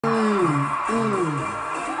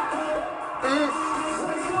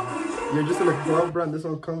You're just in a club, bro, and this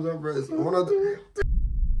one comes up, bro. It's one of the...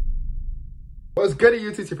 What's good at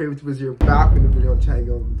YouTube? It's your favorite YouTubers here. Back with the video on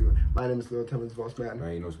channel. My name is Lil Timmons, boss man.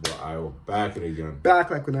 Man, you know it's about Iowa. Back it again. Back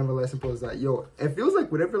like whenever less simple as that. Yo, it feels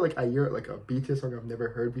like whenever like I hear like a BTS song I've never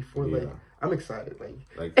heard before, like I'm excited. Like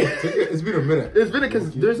it's been a minute. It's been because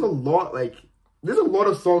there's a lot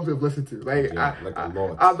of songs we've listened to. Like a lot. I'm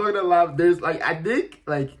not gonna lie. There's like I think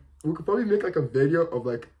like we could probably make like a video of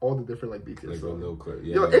like all the different like BTS songs. A little clip.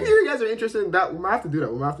 Yeah. Yo, if you guys are interested in that, we might have to do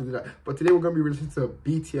that. But today we're gonna be listening to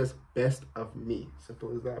BTS Best of Me.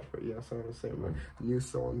 Simple as that. For so I'm saying, man. New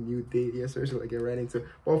song, new date. Yes, sir. So like get right into.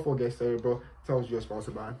 Before we get started, bro, tell us you're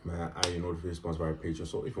sponsored by. Man, I know if you're sponsored by Patreon.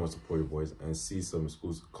 So if you want to support your boys and see some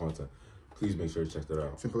exclusive content, please make sure to check that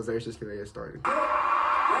out. Simple as that. It's just gonna get started.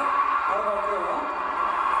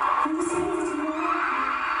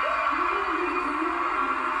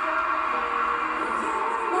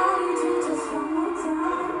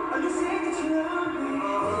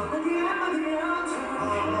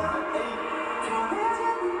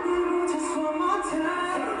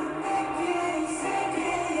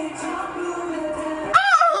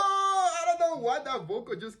 That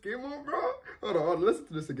vocal just came on, bro. Hold on, listen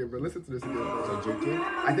to this again, bro. Listen to this again, bro. Is that JK?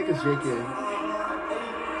 I think it's JK.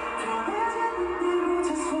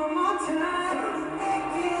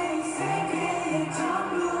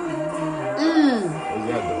 What's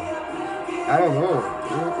that though? I don't know.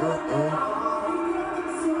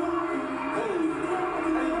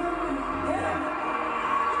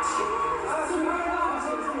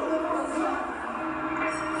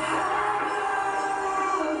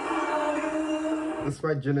 That's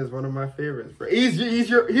why Jin is one of my favorites, bro. He was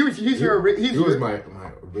my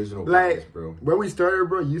original like, bro. When we started,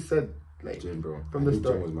 bro, you said like Jin, bro. From the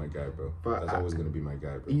start. Jin was my guy, bro. But that's always gonna be my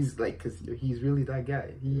guy, bro. He's like, cause he's really that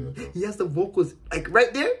guy. He has the vocals like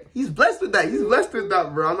right there. He's blessed with that. He's blessed with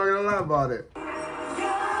that, bro. I'm not gonna lie about it.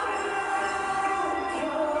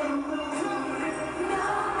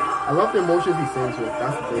 I love the emotions he sings with.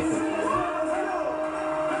 That's the big thing.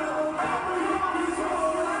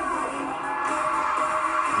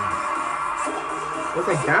 It's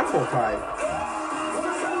like dancehall type.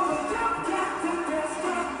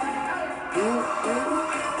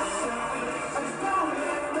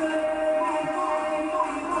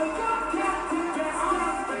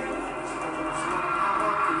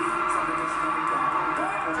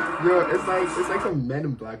 Yo, it's like some Men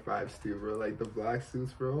in Black vibes too, bro. Like the black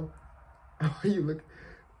suits, bro. You look.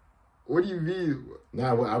 What do you mean?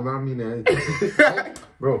 Nah, I mean anything.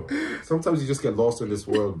 Bro, sometimes you just get lost in this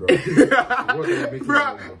world, bro. Bro,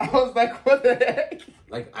 I was like, what the heck?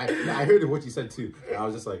 Like, I heard what you said too. And I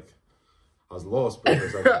was just like, I was lost, bro.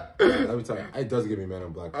 It's like, let me tell you, it does give me Man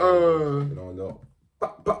in Black. You know.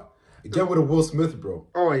 Again with a Will Smith, bro.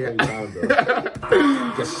 Oh, yeah. Every time, bro.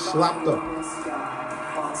 Get slapped up.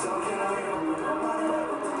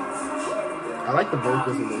 I like the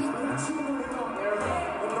vocals in this, though.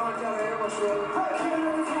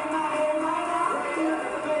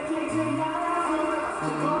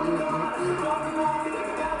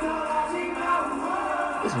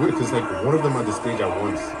 It's weird because like one of them on the stage at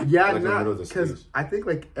once. Yeah, like, not because I think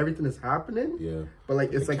like everything is happening. Yeah, but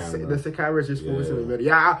like it's like the camera is just focusing in the middle.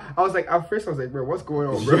 Yeah, I was like at first I was like, bro, what's going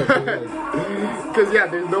on, bro? Because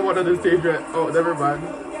there's no one on the stage yet. Oh, never mind.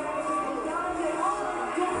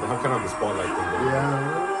 They have kind of the spotlight thing. Though.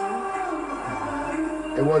 Yeah.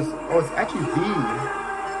 It was. Oh, it's actually V.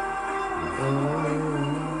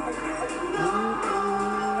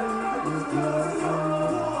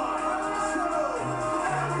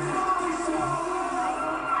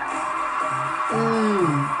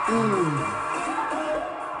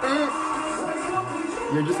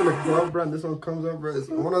 You're just in a club, bro, and this one comes up, bro. It's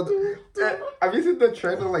one of the... Have you seen the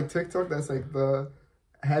trend on, like, TikTok that's, like, the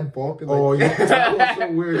head bulk? And, like, oh, yeah. That's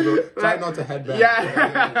so weird, bro. Try not to headbang.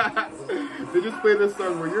 Yeah. They just play this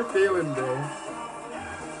song where you're failing, bro.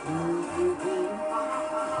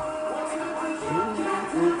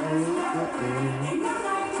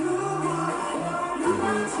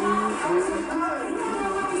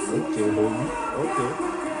 Okay, homie. Okay.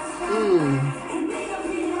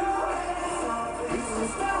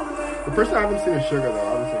 The person I haven't seen is Sugar, though. I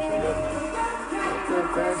haven't seen Sugar.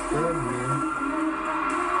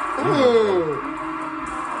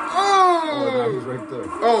 Oh, he's right there.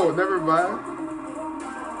 Oh, never mind.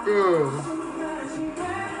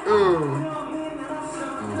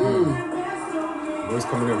 Boys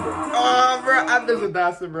coming in, bro. Oh, bro, I miss a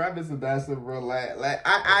dancing, bro. Like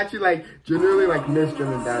I actually like genuinely like miss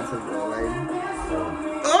German dancing, bro. Like,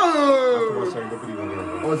 Serendipity when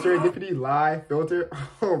they're Oh, Serendipity, Live, Filter.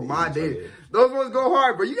 Oh, my day. Those ones go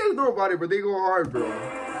hard, bro. You guys know about it, but they go hard, bro. The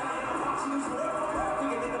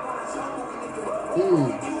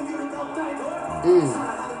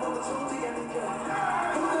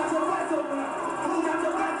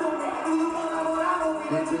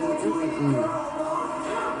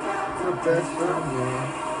best of me.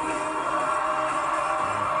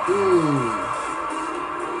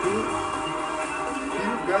 You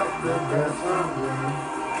got the best of me.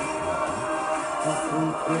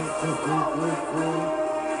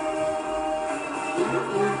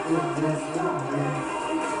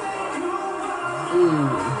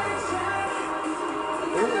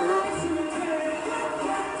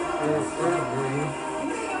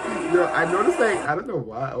 Yo, I noticed like I don't know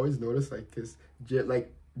why I always notice like because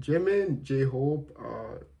like Jimin, J Hope,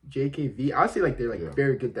 JKV, I say like they're like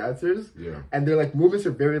very good dancers. Yeah. And their like movements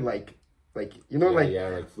are very like you know like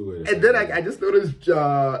fluid. And then like I just noticed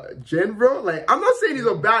Jin, bro. Like I'm not saying he's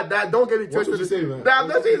a bad dad. Don't get me twisted. What you say, man? Nah, I'm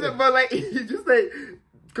not saying that, but like he just like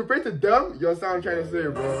compared to them, you know what I'm trying to say,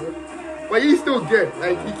 bro. But he's still good.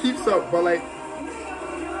 Like he keeps up, but like.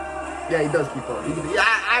 Yeah, he does keep up.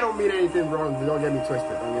 I don't mean anything wrong. Don't get me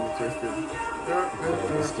twisted. Don't get me twisted.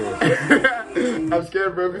 I'm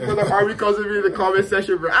scared, bro. Before the army calls me in the comment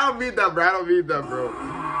section, bro. I don't mean that, bro. I don't mean that, bro.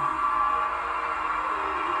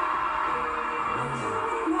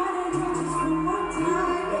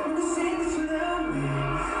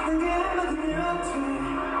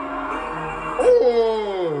 Oh.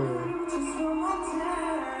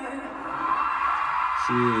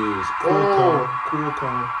 Jeez.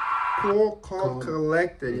 Cool, calm,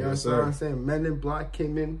 collected. You know what I'm saying? Men in Black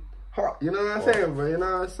came in hot. You know what I'm saying, bro? You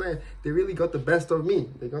know what I'm saying? They really got the best of me.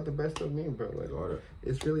 They got the best of me, bro. Like,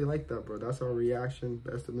 it's really like that, bro. That's our reaction.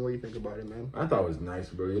 Best of me. What do you think about it, man? I thought it was nice,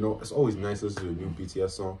 bro. You know, it's always nice to listen to a new BTS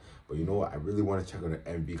song. But you know what? I really want to check on the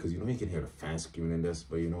MV because you know you can hear the fans screaming in this.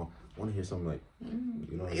 But you know, I want to hear something like,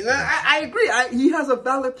 you know. I agree. He has a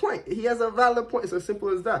valid point. He has a valid point. It's as simple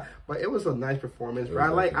as that. But it was a nice performance, bro. I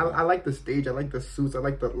like the stage. I like the suits. I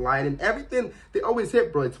like the lighting. Everything. They always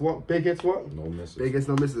hit, bro. It's what? Big hits, what? No misses. Big hits,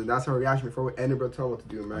 no misses. And that's our reaction before we end it, bro. Tell them what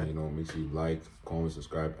to do, man. And, you know, make sure you like, comment,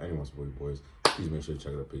 subscribe. Anyone support you boys. Please make sure to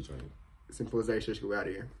check out our Patreon. Simple as that. Just go out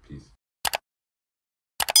of here. Peace.